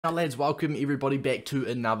Now lads, welcome everybody back to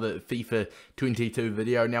another FIFA 22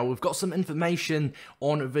 video. Now we've got some information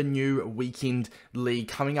on the new weekend league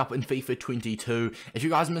coming up in FIFA 22. If you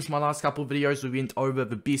guys missed my last couple of videos, we went over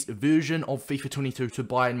the best version of FIFA 22 to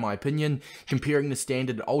buy in my opinion, comparing the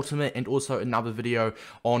standard and ultimate, and also another video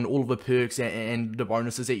on all of the perks and the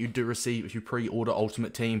bonuses that you do receive if you pre-order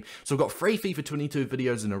Ultimate Team. So we've got 3 FIFA 22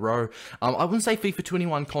 videos in a row. I wouldn't say FIFA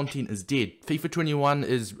 21 content is dead. FIFA 21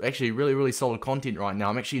 is actually really solid content right now.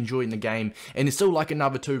 I'm actually enjoying the game, and it's still like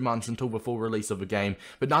another 2 months until the full release of the game,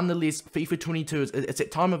 but nonetheless FIFA 22 it's that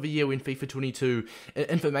time of the year when FIFA 22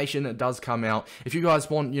 information does come out. If you guys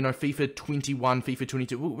want, you know, FIFA 21, FIFA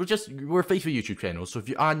 22, we're a FIFA YouTube channel, so if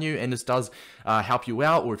you are new and this does help you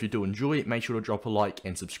out, or if you do enjoy it, make sure to drop a like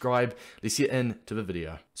and subscribe. Let's get into the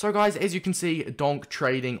video. So guys, as you can see, Donk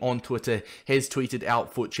Trading on Twitter has tweeted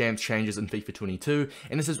out FUT Champs changes in FIFA 22,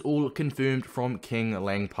 and this is all confirmed from King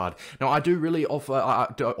Langpard. Now I do really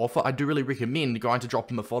I do really recommend going to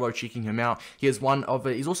drop him a follow, checking him out. He's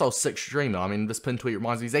also a sick streamer. I mean, this pin tweet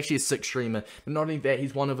reminds me he's actually a sick streamer, but not only that,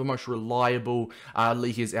 he's one of the most reliable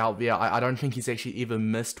leakers out there. I don't think he's actually ever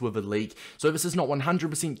missed with a leak. So this is not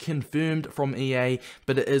 100% confirmed from EA,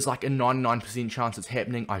 but it is like a 99% chance it's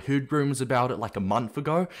happening. I heard rumors about it like a month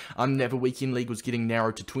ago, that the weekend league was getting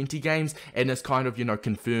narrowed to 20 games, and this kind of, you know,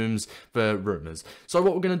 confirms the rumors. So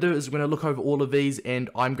what we're going to do is we're going to look over all of these, and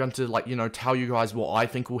I'm going to, like, you know, tell you guys what I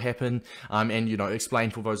think will happen, and, you know,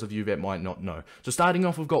 explain for those of you that might not know. So starting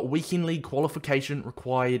off, we've got weekend league qualification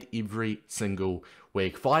required every single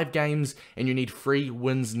week. 5 games, and you need 3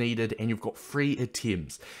 wins needed, and you've got 3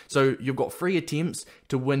 attempts. So you've got 3 attempts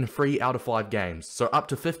to win 3 out of 5 games. So up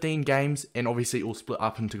to 15 games, and obviously it will split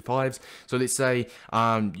up into 5s. So let's say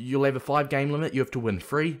you'll have a 5 game limit, you have to win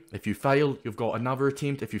 3. If you fail, you've got another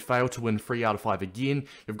attempt. If you fail to win 3 out of 5 again,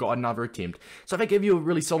 you've got another attempt. So they give you a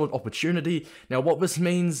really solid opportunity. Now what this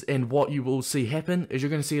means, and what you will see happen, is you're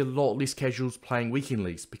going to see a lot less casuals playing weekend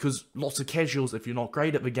leagues, because lots of casuals, if you're not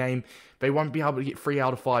great at the game, they won't be able to get 3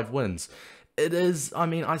 out of 5 wins. It is, I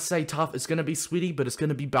mean, I say tough, it's going to be sweaty, but it's going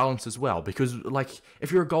to be balanced as well, because, like,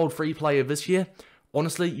 if you're a gold free player this year,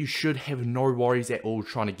 honestly, you should have no worries at all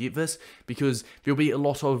trying to get this, because there'll be a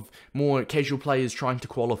lot of more casual players trying to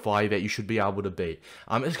qualify that you should be able to beat.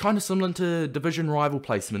 It's kind of similar to division rival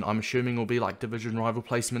placement. I'm assuming will be like division rival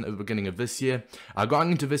placement at the beginning of this year.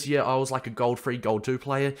 Going into this year, I was like a gold 3, gold 2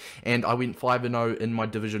 player, and I went 5-0 in my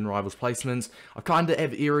division rivals placements. I kind of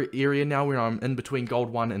have area now where I'm in between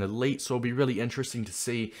gold 1 and elite, so it'll be really interesting to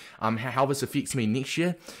see how this affects me next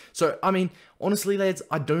year. So, I mean, honestly, lads,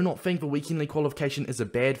 I do not think the weekend league qualification is a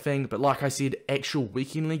bad thing, but like I said, actual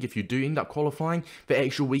weekend league, if you do end up qualifying, the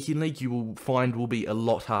actual weekend league you will find will be a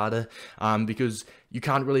lot harder, because you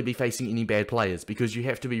can't really be facing any bad players, because you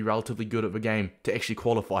have to be relatively good at the game to actually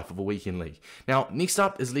qualify for the weekend league. Now, next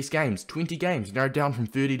up is less games, 20 games, narrowed down from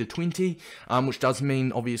 30 to 20, which does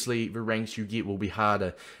mean, obviously, the ranks you get will be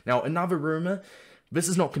harder. Now, another rumour, this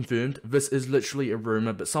is not confirmed, this is literally a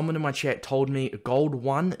rumour, but someone in my chat told me Gold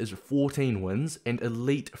 1 is 14 wins, and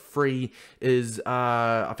Elite 3 is,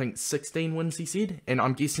 I think 16 wins, he said, and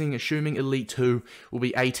I'm assuming Elite 2 will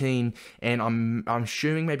be 18, and I'm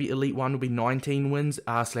assuming maybe Elite 1 will be 19 wins,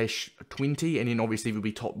 slash 20, and then obviously will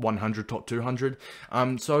be top 100, top 200,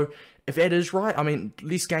 so if that is right, I mean,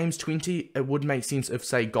 less games, 20, it would make sense if,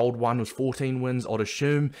 say, Gold 1 was 14 wins, I'd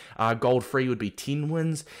assume. Gold 3 would be 10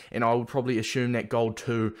 wins, and I would probably assume that Gold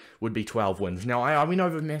 2 would be 12 wins. Now, I went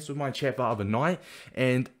over maths with my chat the other night,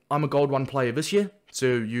 and I'm a Gold 1 player this year, so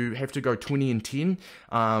you have to go 20 and 10,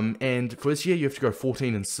 and for this year you have to go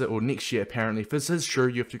 14 and 6, or next year apparently, if this is true,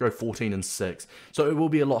 you have to go 14 and 6, so it will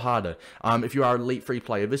be a lot harder. If you are an Elite 3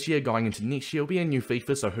 player this year, going into next year, it'll be a new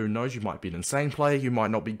FIFA, so who knows, you might be an insane player, you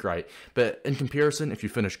might not be great, but in comparison, if you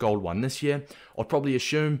finish Gold 1 this year, I'd probably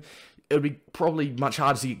assume it'll be probably much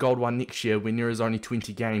harder to get Gold 1 next year when there is only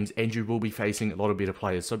 20 games, and you will be facing a lot of better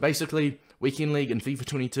players. So basically, Weekend League in FIFA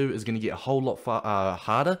 22 is going to get a whole lot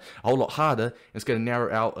harder, and it's going to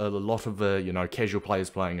narrow out a lot of the, you know, casual players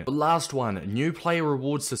playing it. The last one, new player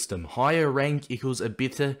reward system. Higher rank equals a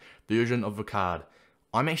better version of the card.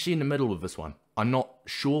 I'm actually in the middle of this one. I'm not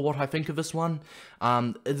sure what I think of this one.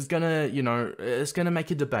 It's gonna, you know, it's gonna make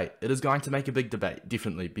a debate. It is going to make a big debate,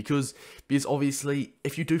 definitely, because obviously,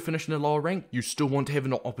 if you do finish in a lower rank, you still want to have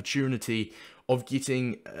an opportunity of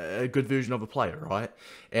getting a good version of a player, right?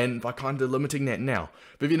 And by kind of limiting that now,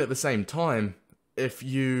 but then at the same time, if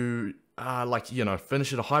you like, you know,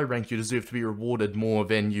 finish at a high rank, you deserve to be rewarded more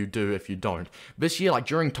than you do if you don't. This year, like,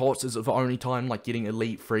 during TOTS is the only time, like, getting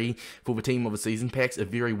Elite free for the Team of the Season packs are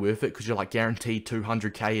very worth it, because you're, like, guaranteed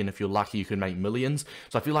 200k, and if you're lucky, you can make millions.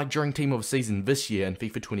 So I feel like during Team of the Season this year in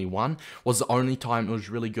FIFA 21 was the only time it was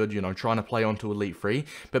really good, you know, trying to play onto Elite free.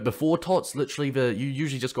 But before TOTS, literally, you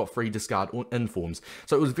usually just got free discard informs.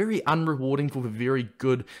 So it was very unrewarding for the very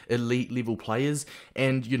good Elite level players,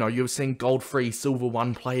 and, you know, you were seeing gold free, silver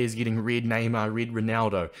 1 players getting red Neymar, red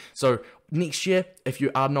Ronaldo. So next year, if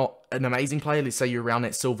you are not an amazing player, let's say you're around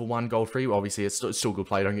that silver 1 gold free, well, obviously it's still good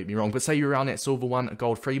play, don't get me wrong, but say you're around that silver 1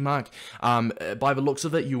 gold free mark, by the looks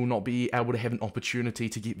of it, you will not be able to have an opportunity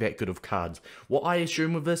to get that good of cards. What I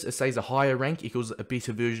assume with this, it says a higher rank equals a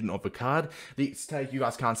better version of a card. Let's take, you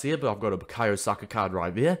guys can't see it, but I've got a Bukayo Saka card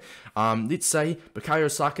right there. Let's say Bukayo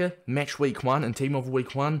Saka, match week 1 and team of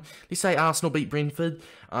week 1. Let's say Arsenal beat Brentford,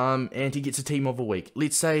 and he gets a team of the week.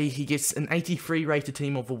 Let's say he gets an 83 rated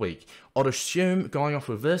team of the week. I'd assume, going off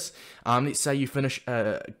of this, let's say you finish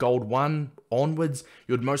gold 1 onwards,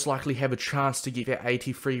 you'd most likely have a chance to get that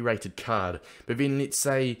 83 rated card. But then let's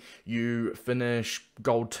say you finish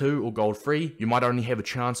gold 2 or gold 3, you might only have a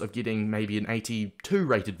chance of getting maybe an 82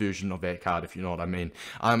 rated version of that card, if you know what I mean.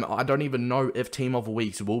 I don't even know if Team of the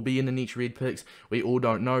Weeks will be in the next red picks. We all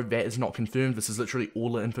don't know. That is not confirmed. This is literally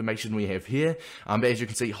all the information we have here. But as you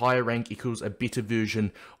can see, higher rank equals a better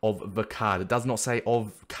version of the card. It does not say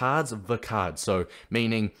of cards, the card. So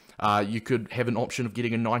meaning you could have an option of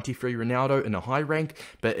getting a 93 Ronaldo in a high rank,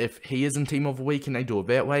 but if he is in Team of the Week and they do it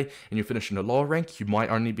that way, and you finish in a lower rank, you might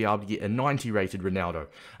only be able to get a 90 rated Ronaldo.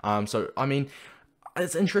 So, I mean,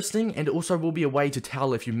 it's interesting, and it also will be a way to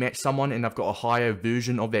tell if you match someone and they've got a higher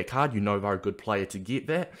version of that card, you know they're a good player to get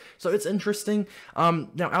that. So it's interesting. Now,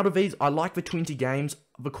 out of these, I like the 20 games.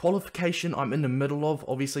 The qualification I'm in the middle of,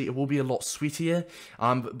 obviously it will be a lot sweatier,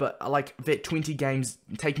 but I like that 20 games,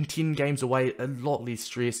 taking 10 games away, a lot less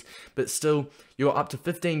stress, but still, you're up to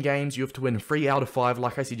 15 games, you have to win 3 out of 5,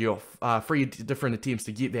 like I said, you have 3 different attempts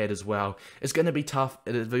to get that as well. It's going to be tough.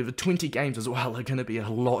 The 20 games as well are going to be a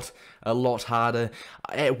lot harder.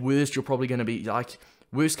 At worst, you're probably going to be like,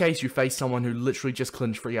 worst case, you face someone who literally just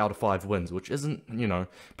clinched 3 out of 5 wins, which isn't, you know,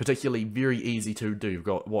 particularly very easy to do. You've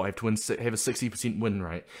got, what, have to have a 60% win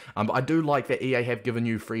rate. But I do like that EA have given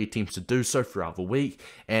you 3 attempts to do so throughout the week,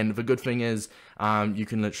 and the good thing is, you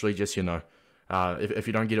can literally just, you know, if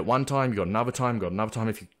you don't get it one time, you got another time,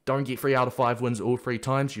 If you don't get 3 out of 5 wins all 3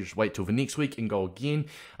 times, you just wait till the next week and go again.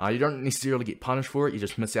 You don't necessarily get punished for it, you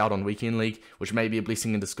just miss out on Weekend League, which may be a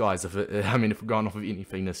blessing in disguise if we're going off of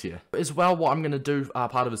anything this year. As well, what I'm going to do,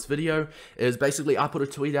 part of this video, is basically I put a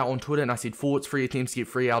tweet out on Twitter and I said, forwards, 3 attempts to get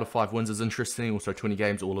 3 out of 5 wins is interesting, also 20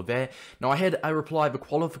 games, all of that. Now, I had a reply, the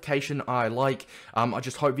qualification I like, I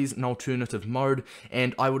just hope there's an alternative mode,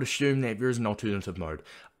 and I would assume that there is an alternative mode.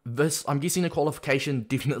 This, I'm guessing the qualification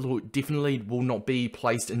definitely will not be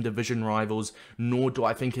placed in division rivals, nor do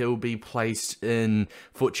I think it will be placed in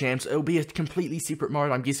foot champs. It will be a completely separate mode.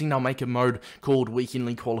 I'm guessing they'll make a mode called Weekend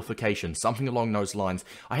League Qualification, something along those lines.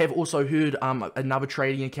 I have also heard another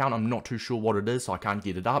trading account, I'm not too sure what it is, so I can't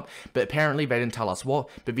get it up, but apparently they didn't tell us what,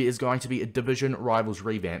 but there is going to be a division rivals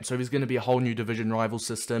revamp. So there's going to be a whole new division rivals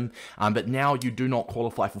system, but now you do not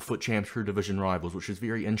qualify for foot champs through division rivals, which is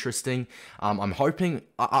very interesting. I'm hoping,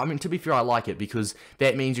 I mean, to be fair, I like it because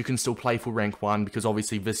that means you can still play for rank 1, because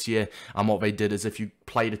obviously this year, what they did is if you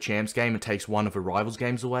played a champs game, it takes one of the rivals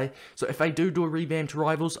games away. So if they do a revamp to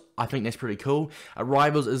rivals, I think that's pretty cool.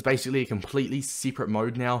 Rivals is basically a completely separate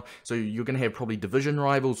mode now, so you're going to have probably division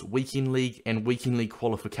rivals, weekend league, and weekend league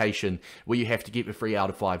qualification, where you have to get the 3 out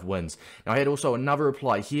of 5 wins. Now, I had also another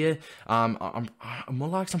reply here.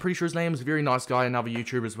 Mollax, I'm pretty sure his name is a very nice guy, another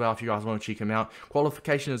YouTuber as well, if you guys want to check him out.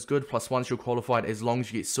 Qualification is good, plus once you're qualified, as long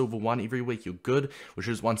as you get silver 1 every week, you're good, which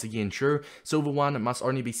is once again true. Silver 1 must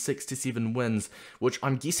only be 6 to 7 wins, which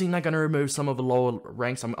I'm guessing they're going to remove some of the lower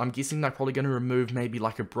ranks. I'm guessing they're probably going to remove maybe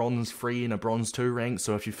like a bronze 3 and a bronze 2 rank.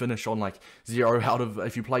 So if you finish on like 0 out of,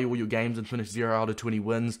 if you play all your games and finish 0 out of 20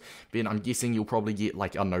 wins, then I'm guessing you'll probably get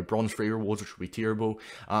like, I don't know, bronze 3 rewards, which will be terrible.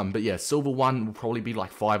 But yeah, silver 1 will probably be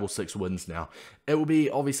like 5 or 6 wins now. It will be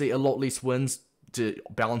obviously a lot less wins to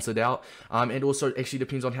balance it out, and also it actually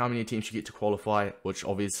depends on how many attempts you get to qualify, which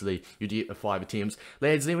obviously you get 5 attempts.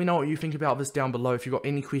 Lads, let me know what you think about this down below. If you've got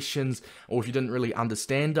any questions, or if you didn't really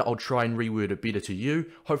understand it, I'll try and reword it better to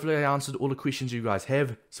you. Hopefully I answered all the questions you guys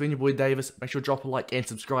have. It's been your boy Davis. Make sure to drop a like and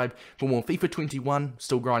subscribe for more FIFA 21,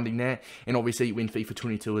 still grinding that, and obviously when FIFA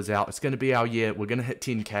 22 is out, it's going to be our year. We're going to hit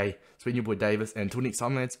 10k. It's been your boy Davis, and until next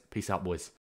time, lads, peace out, boys.